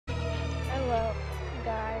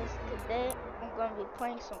gonna be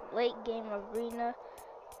playing some late game arena.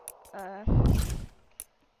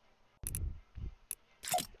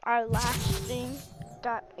 Our last stream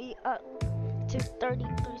got me up to 33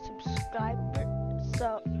 subscribers,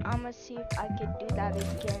 so I'm gonna see if I can do that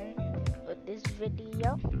again with this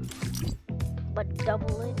video, but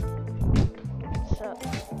double it. So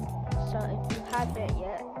if you haven't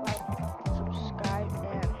yet, like, subscribe,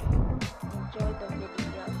 and enjoy the video.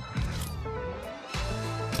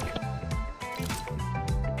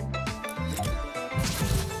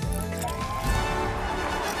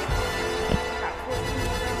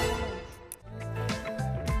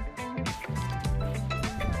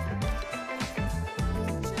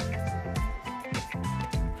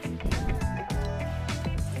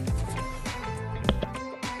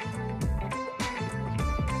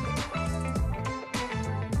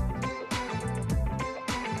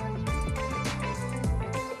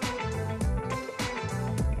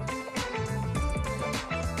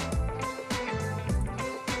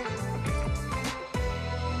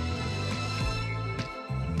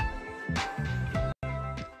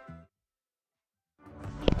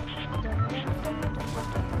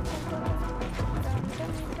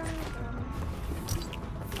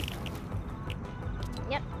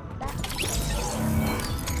 Yep,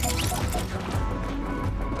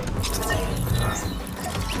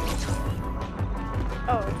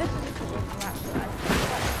 oh, this is a good map.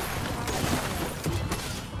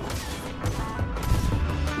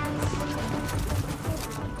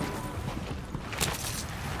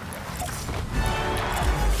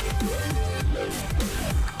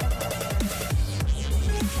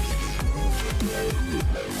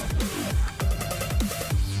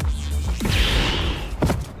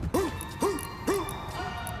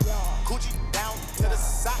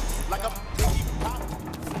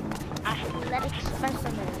 Athletic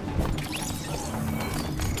specimen.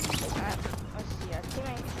 Let's see, our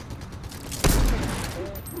teammates.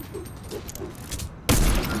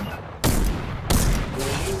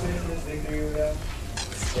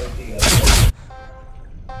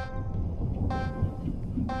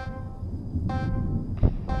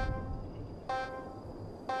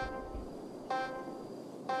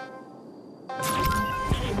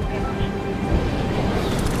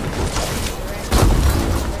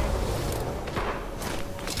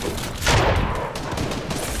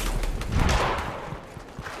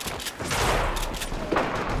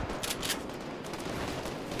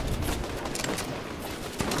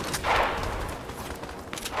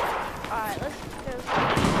 Alright, let's go.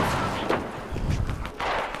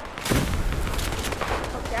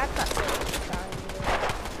 Okay, I got this down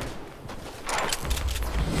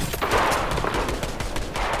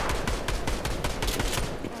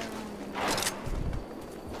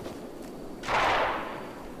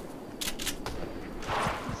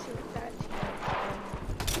let's see what that team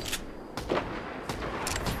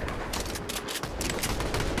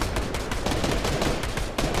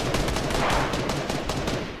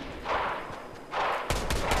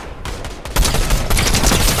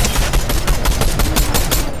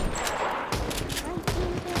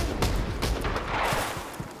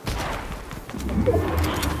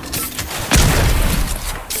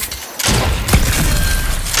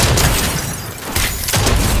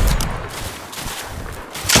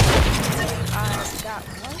got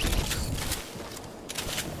one.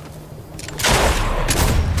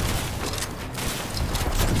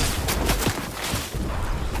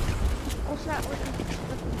 What's that?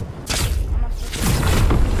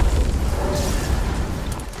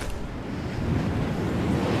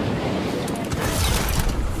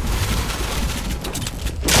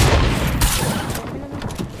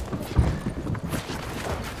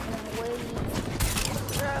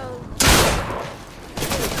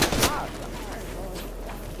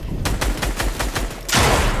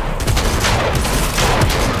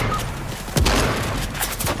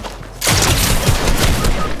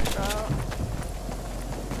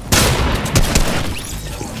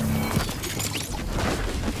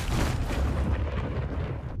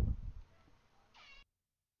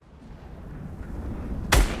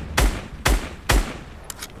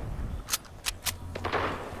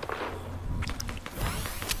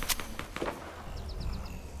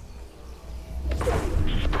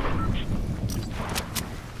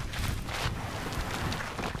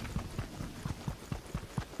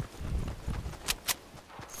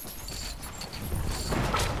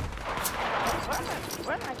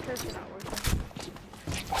 Why am I cursor not working?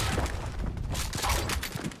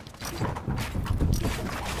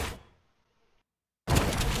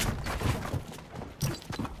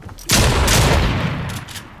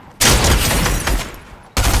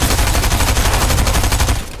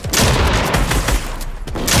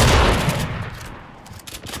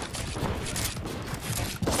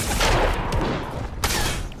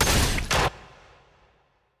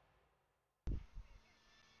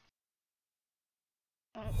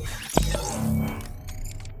 I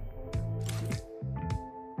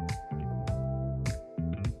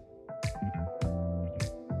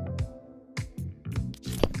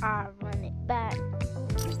run it back.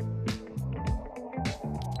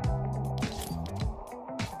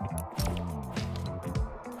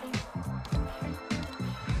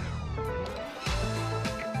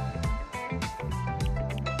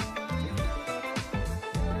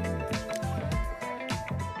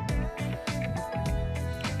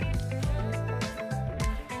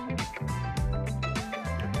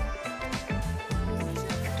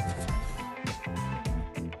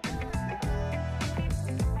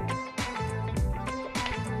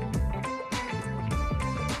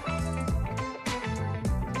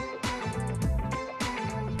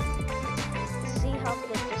 See how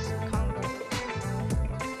good this combo is.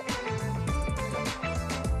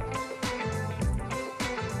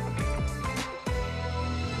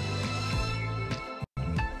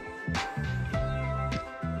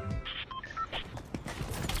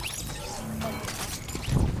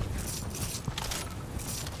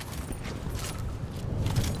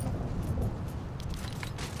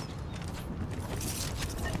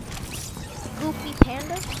 Goofy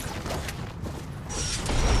Panda?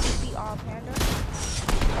 Goofy all Panda?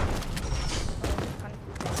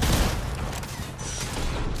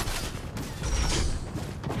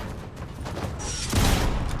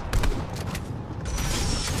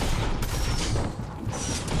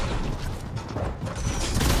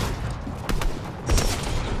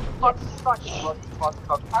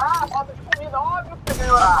 Ah, falta de comida, óbvio que você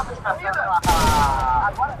ganhou a falta de comida.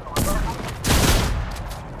 Agora não, agora não.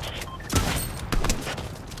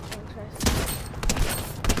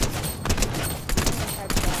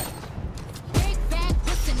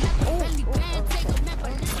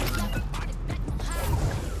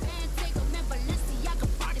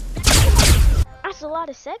 That's a lot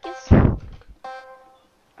of seconds.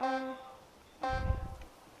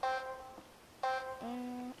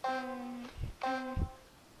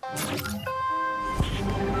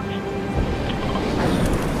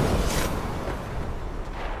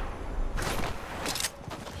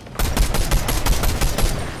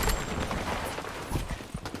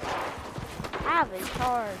 I have a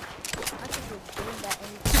charge. I can just do that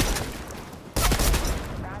anytime.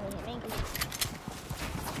 Brownie and English.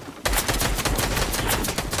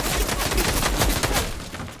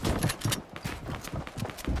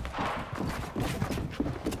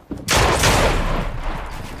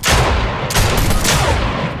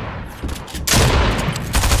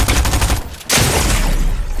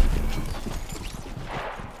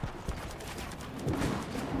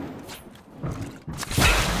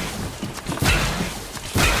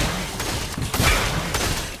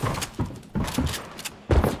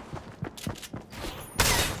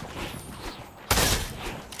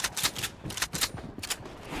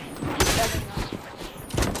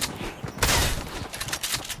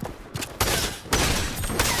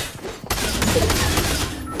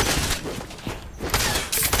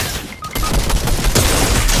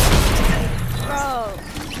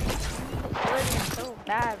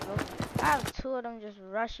 I have two of them just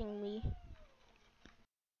rushing me.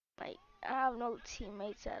 Like, I have no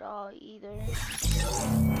teammates at all either.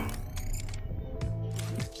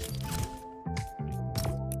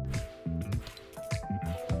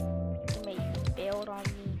 Teammate bailed on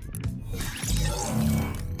me.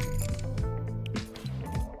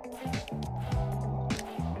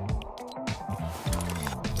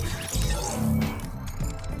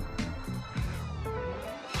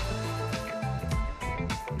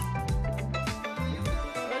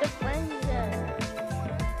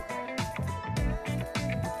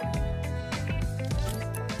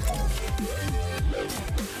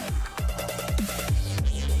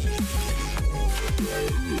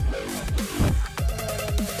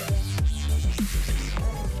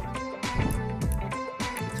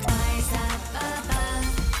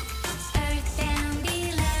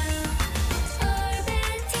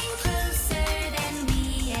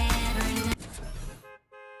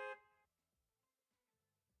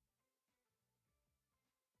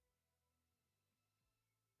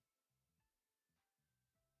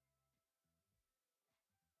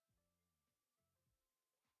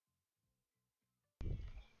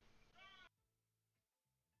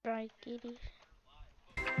 Right, kitty.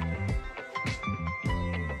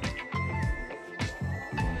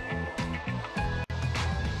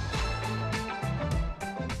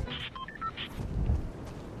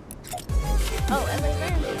 Oh, LA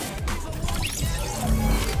Rams.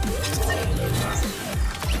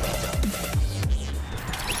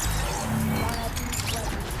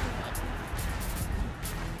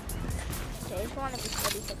 Okay. just want to be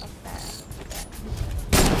ready for the fast.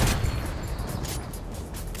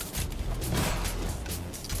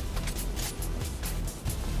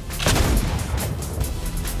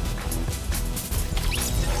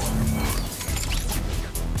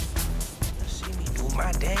 See me do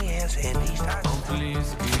my dance and he starts. Oh,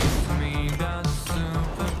 please give me that superpower.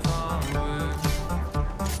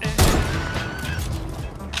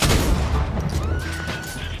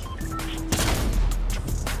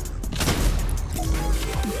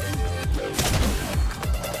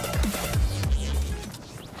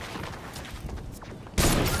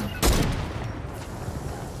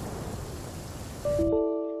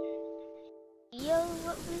 Yo,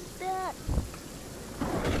 what was that?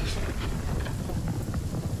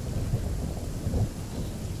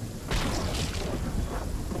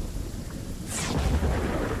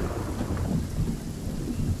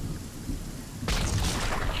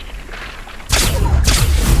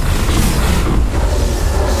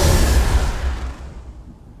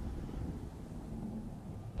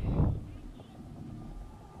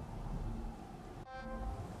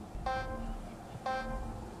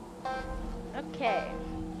 Okay.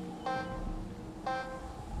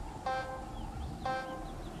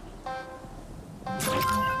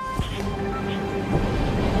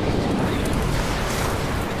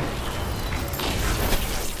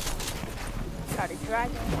 Got a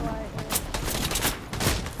dragonfly.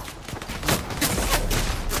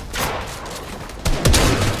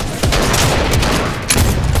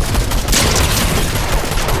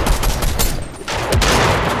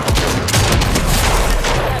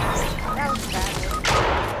 That was bad.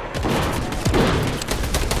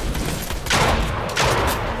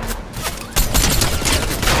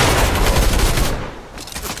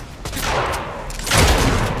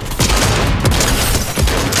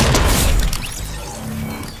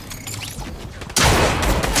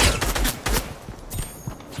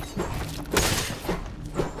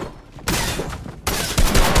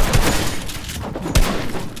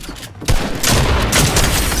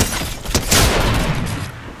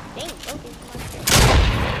 Dang, okay,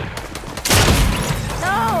 no,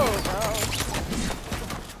 no.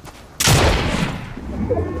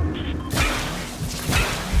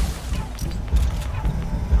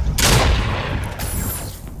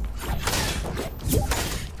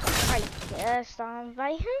 I guess I'll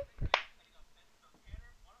invite him.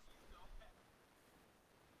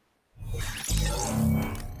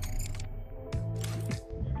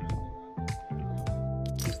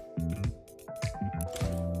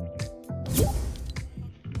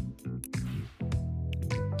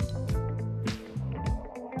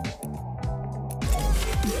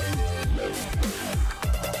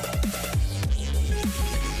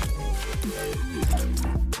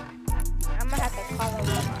 I'm gonna have to call over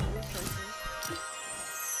my resources.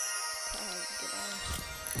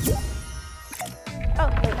 Oh,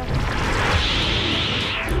 wait, no.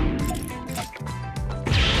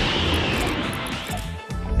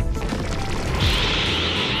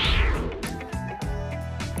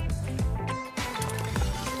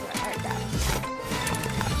 Alright, got it.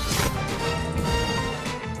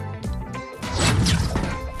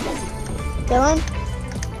 Dylan?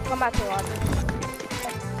 Come back to water.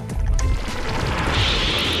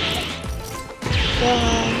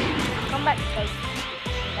 Dylan. Come back, like,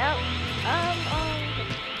 no,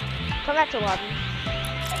 come back to lobby.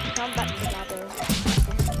 Come back to lobby.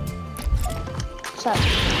 What's up?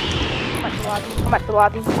 Come back to lobby. Come back to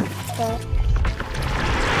lobby. Okay.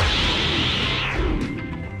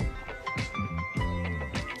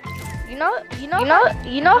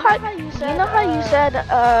 You know how you said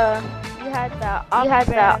you had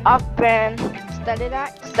the off-brand studded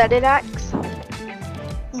axe.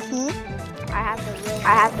 I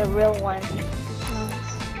have the real one.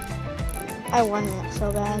 Nice. I want it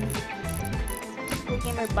so bad.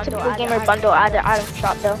 Typical gamer bundle out of item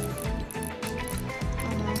shop though.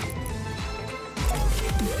 I know.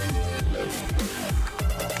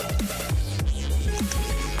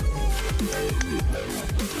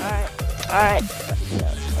 Alright.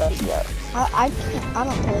 I can't. I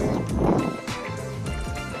don't play this.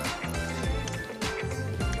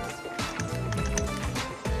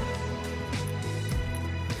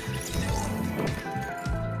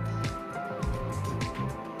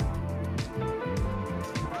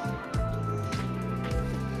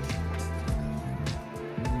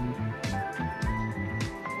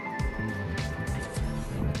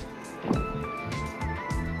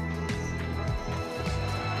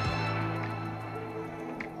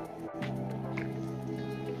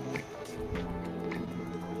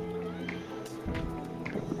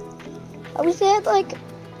 I wish they had like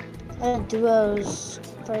a duos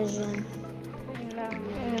version.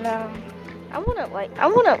 No. I wouldn't like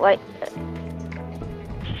that.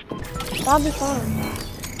 That'd be fun.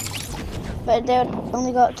 But they would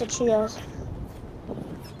only go up to trios.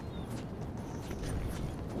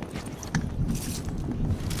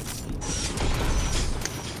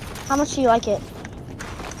 How much do you like it?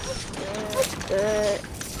 Good.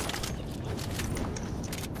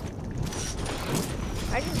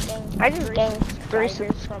 I just gained 3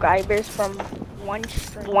 subscribers from one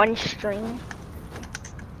stream.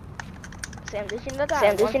 Sam, did you know that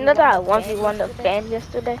I 1v1 the fan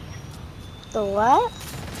yesterday? The what?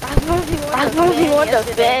 I 1v1 the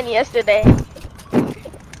fan yesterday.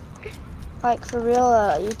 Like for real,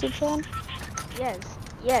 YouTube fan? Yes.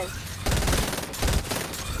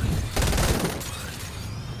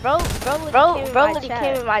 Bro literally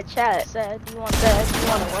came in my chat. Said you want to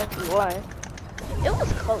 1v1. It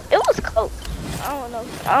was close. I don't know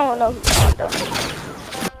who won though.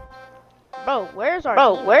 Bro, where's our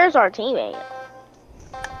teammate?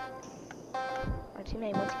 Our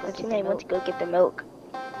teammate went to go get the milk.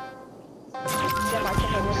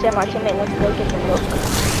 Said my teammate went to go get the milk.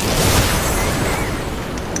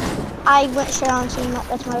 I went straight on team.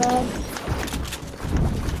 That's my bad.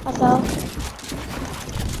 I fell.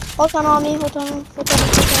 Hold on me. Hold on.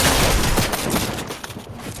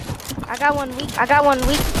 I got one weak.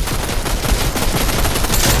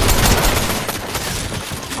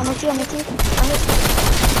 I'm with you. I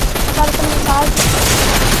got it from the side.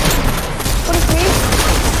 43.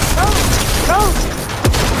 Bro.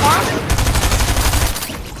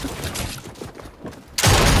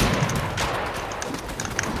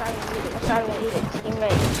 I'm trying to eat it.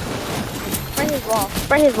 Teammate.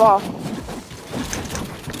 Spray his wall.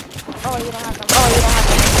 Oh, you don't have them.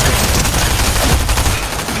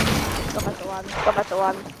 Go back to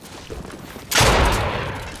lobby.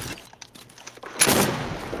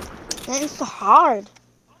 Man, it's so hard.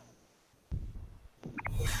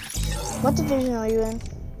 What division are you in?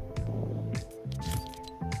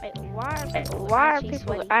 Wait, why are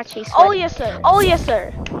people actually sweating? Oh yes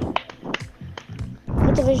sir.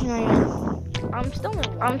 What division are you in? I'm still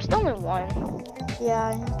in 1. Yeah,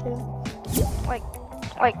 I am too. Like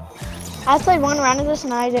I played 1 round of this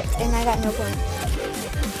and I got no points.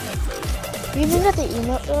 You even got the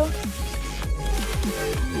emote though?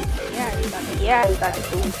 yeah, you got it.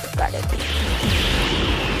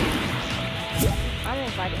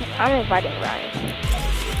 I'm inviting Ryan.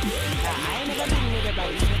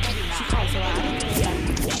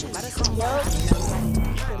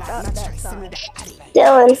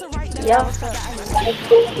 Dylan. Yeah.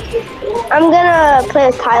 I'm gonna play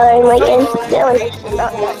with Tyler and Lincoln. Dylan.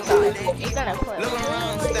 You're gonna play.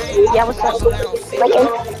 Yeah, what's up? Lincoln.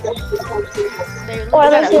 Or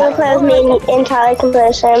unless you wanna play with me and Tyler can play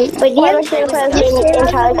with him. But you have to play with me and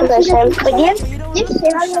Tyler can play with him. But you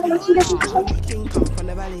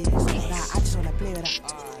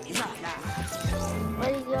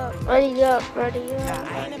Ready up.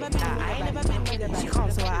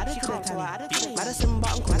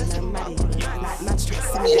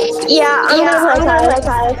 Yeah, I'm gonna play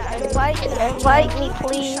Tyler. Invite me,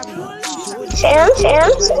 please. Sam?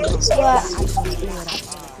 What?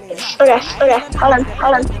 Okay, hold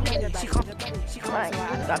on.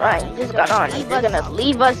 Right, you just got on. He's gonna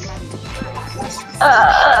leave us.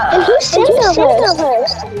 And who's Sam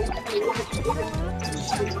first?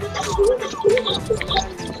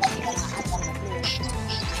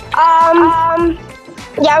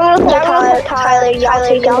 Yeah, I'm gonna play Tyler. Y'all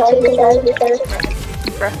two can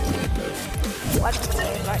play. What?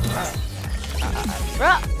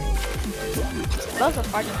 Bruh. Those are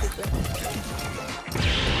party people.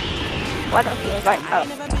 Why don't you invite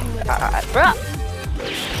bruh?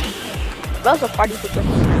 Those are party people.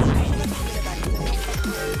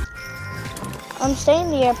 I'm staying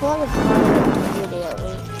in the airport with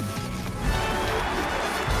immediately.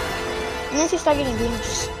 Unless you start getting green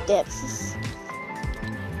steps.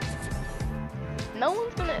 I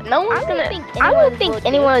don't think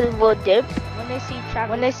anyone will dip when they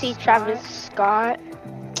see Travis Scott.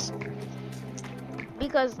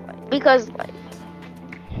 Because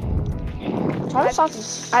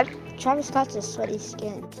Travis Scott's a sweaty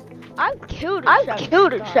skin. I've killed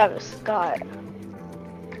Travis Scott.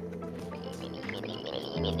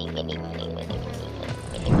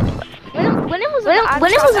 When it was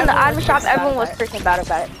in the item shop, everyone was freaking bad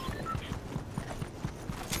about it.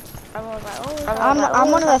 Everyone was like, oh,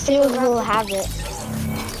 I'm one of the few who will have it.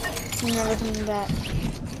 I'm never coming back.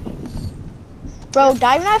 Bro,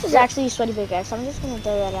 dive knife is actually a sweaty big X. I'm just gonna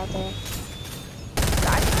throw that out there.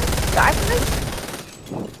 Dive knife?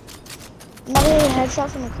 Another headshot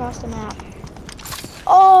from across the map.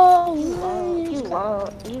 Oh, You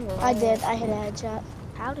I did. I hit a headshot.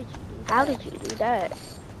 How did you do that? How did you do that?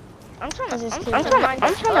 I'm trying Cause to it's I'm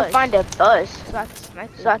trying to find a bus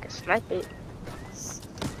so I can snipe it.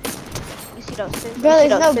 You see those scissors? Bro,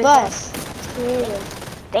 there's no bus.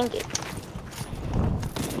 Dang it.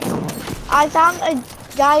 I found a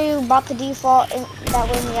guy who bought the default and that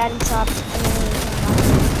way in the item shop. And then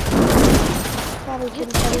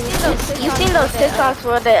You seen those TikToks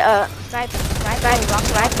where the sniper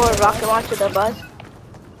rocket launcher the bus?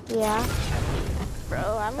 yeah. Bro,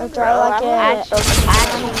 I remember try like those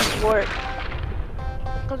actually work.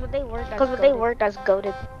 Cause when they work, that's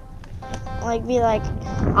goated. Like be like,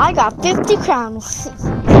 I got 50 crowns.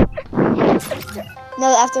 No,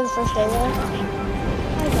 after the first day though.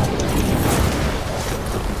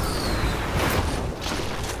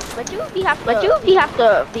 But you have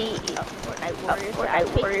to be Fortnite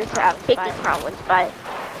warrior to have 50 crown wins by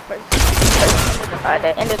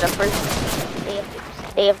the end of the first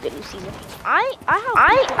day of the new season. I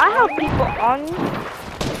have people on me.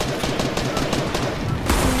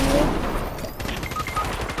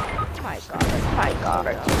 My god,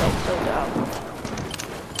 that's so dumb.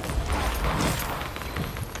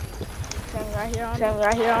 Standing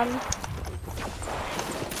right here on me.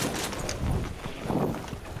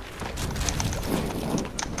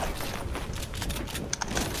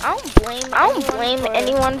 I don't blame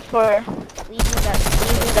anyone for leaving that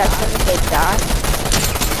soon as they die.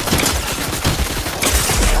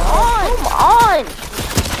 Come on!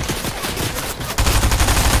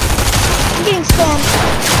 I'm getting spammed.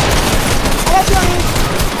 I got you on me.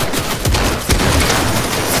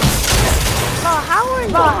 How are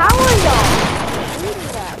y'all leading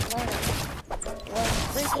that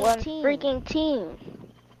one freaking team?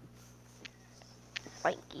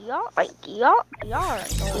 Like y'all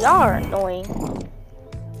are annoying.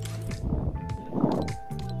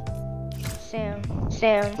 Sam,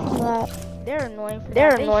 What? they're annoying for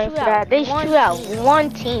that. They shoot out one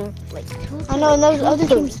team, like 2. I know, and those other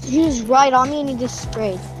teams, he was right on me and he just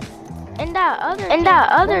sprayed. And that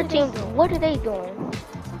other team, what are they doing?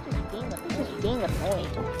 Just being annoying.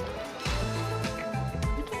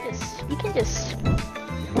 You can just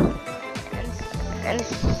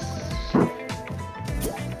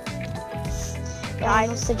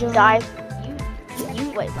dive.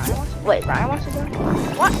 You wait, Ryan wants to join?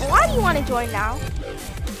 Why do you want to join now?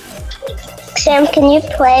 Sam, can you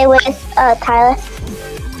play with Tyler?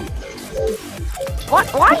 Why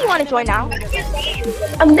do you want to join now?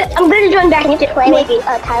 I'm gonna join back. Can you play with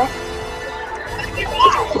Tyler?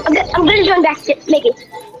 I'm gonna join back. Maybe.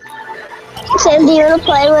 Sam, do you want to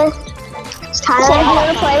play with Tyler? Sam, do you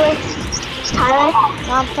want to play with Tyler?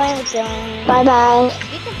 No, I'm playing with Dylan. Bye bye.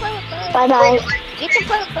 You can play with us. Bye bye. You can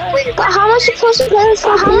play with us. But how am I supposed to play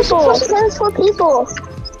with 4 people?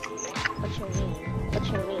 What you mean?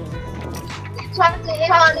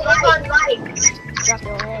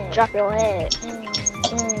 Drop your head.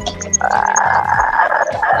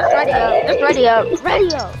 Ready up.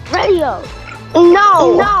 No.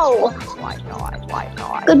 Why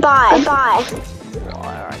not? Goodbye.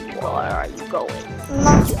 Where are you going?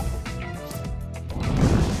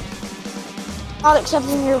 Not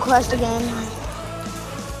accepting your request again.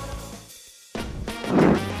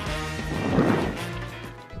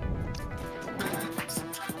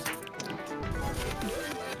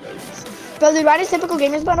 Bro, the Riders Typical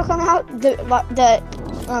Gamers bundle come out. The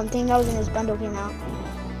thing that was in his bundle came out.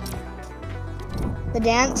 The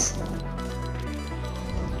dance.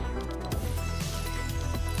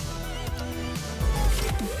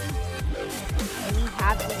 And you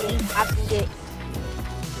have to get.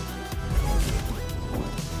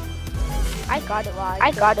 I got it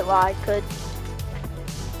while I could.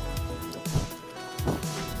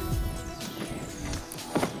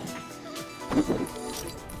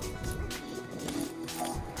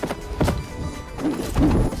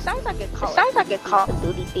 Sounds like a Call of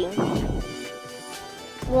Duty thing.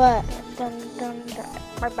 What? Dun, dun, dun.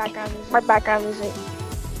 My background music.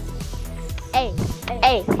 Hey.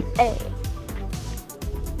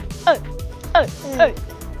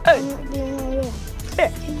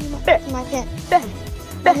 My cat.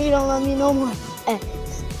 You don't love me no more.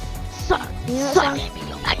 Sorry. You know that song?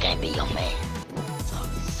 I can't be your man.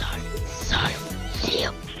 Sorry.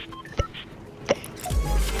 Chill.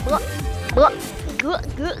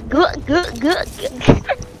 Good.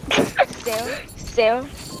 Sam,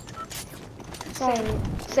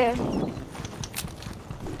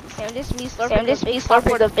 this me slurp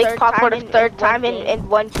for the big pop for the third time in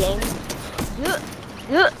one game.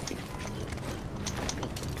 Good.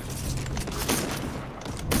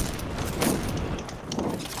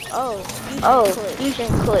 Oh, fusion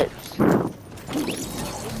clips.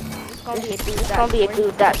 It's gonna be a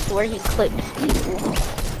dude that's where he clips people.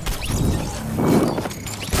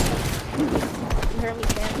 You heard me,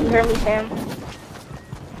 Sam? You heard me, Sam?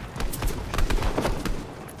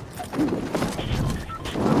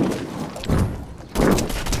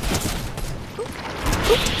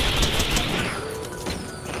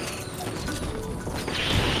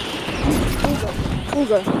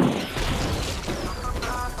 Ugo.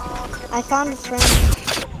 I found a friend.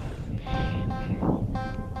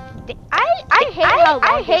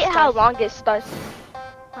 I hate how long it starts.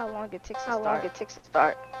 How long it takes to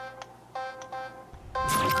start.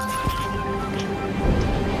 No.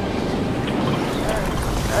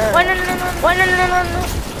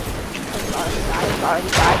 Sorry.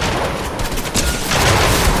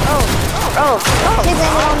 Oh. They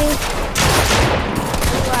landed on me.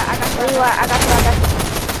 I got you.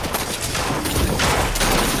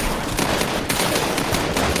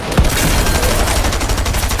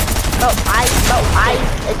 I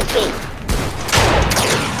escaped.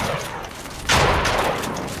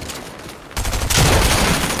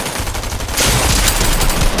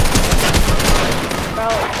 Bro.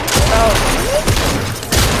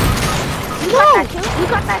 You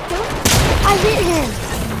got that too? I hit him.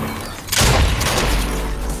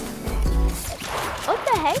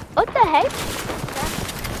 What the heck?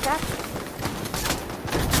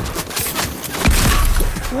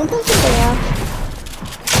 You put something else.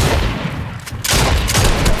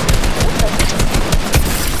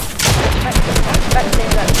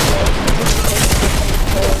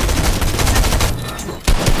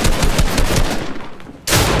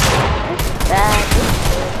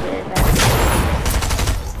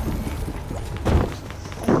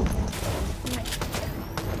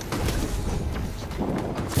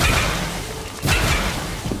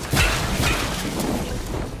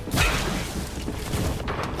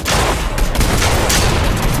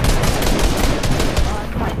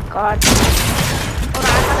 God.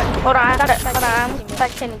 Hold on, I got it. I'm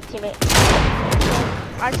expecting teammate.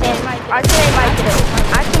 Our teammate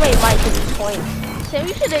might get these points. Sam,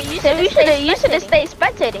 you should have stayed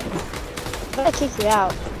spectating. Gotta kick you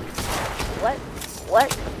out. What?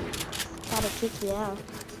 Gotta kick you out.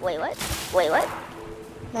 Wait, what?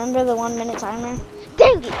 Remember the 1 minute timer?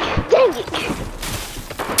 Dang it!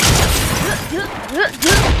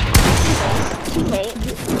 Teammate.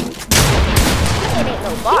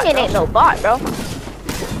 Teammate ain't no bot, bro.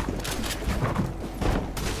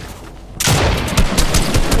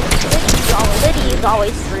 Liddy is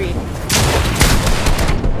always free.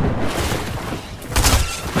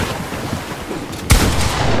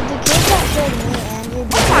 The kid that killed me and you.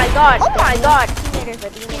 Oh my god. Teammaters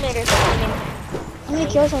are teaming. How many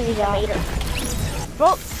kills have you got?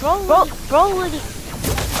 Bro, Liddy.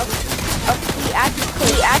 He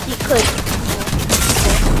actually could.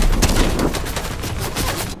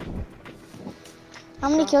 How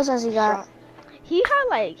many kills has he got? He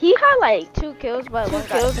had like 2 kills, but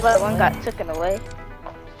one got taken away.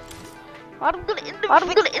 I'm gonna end the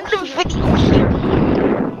video here.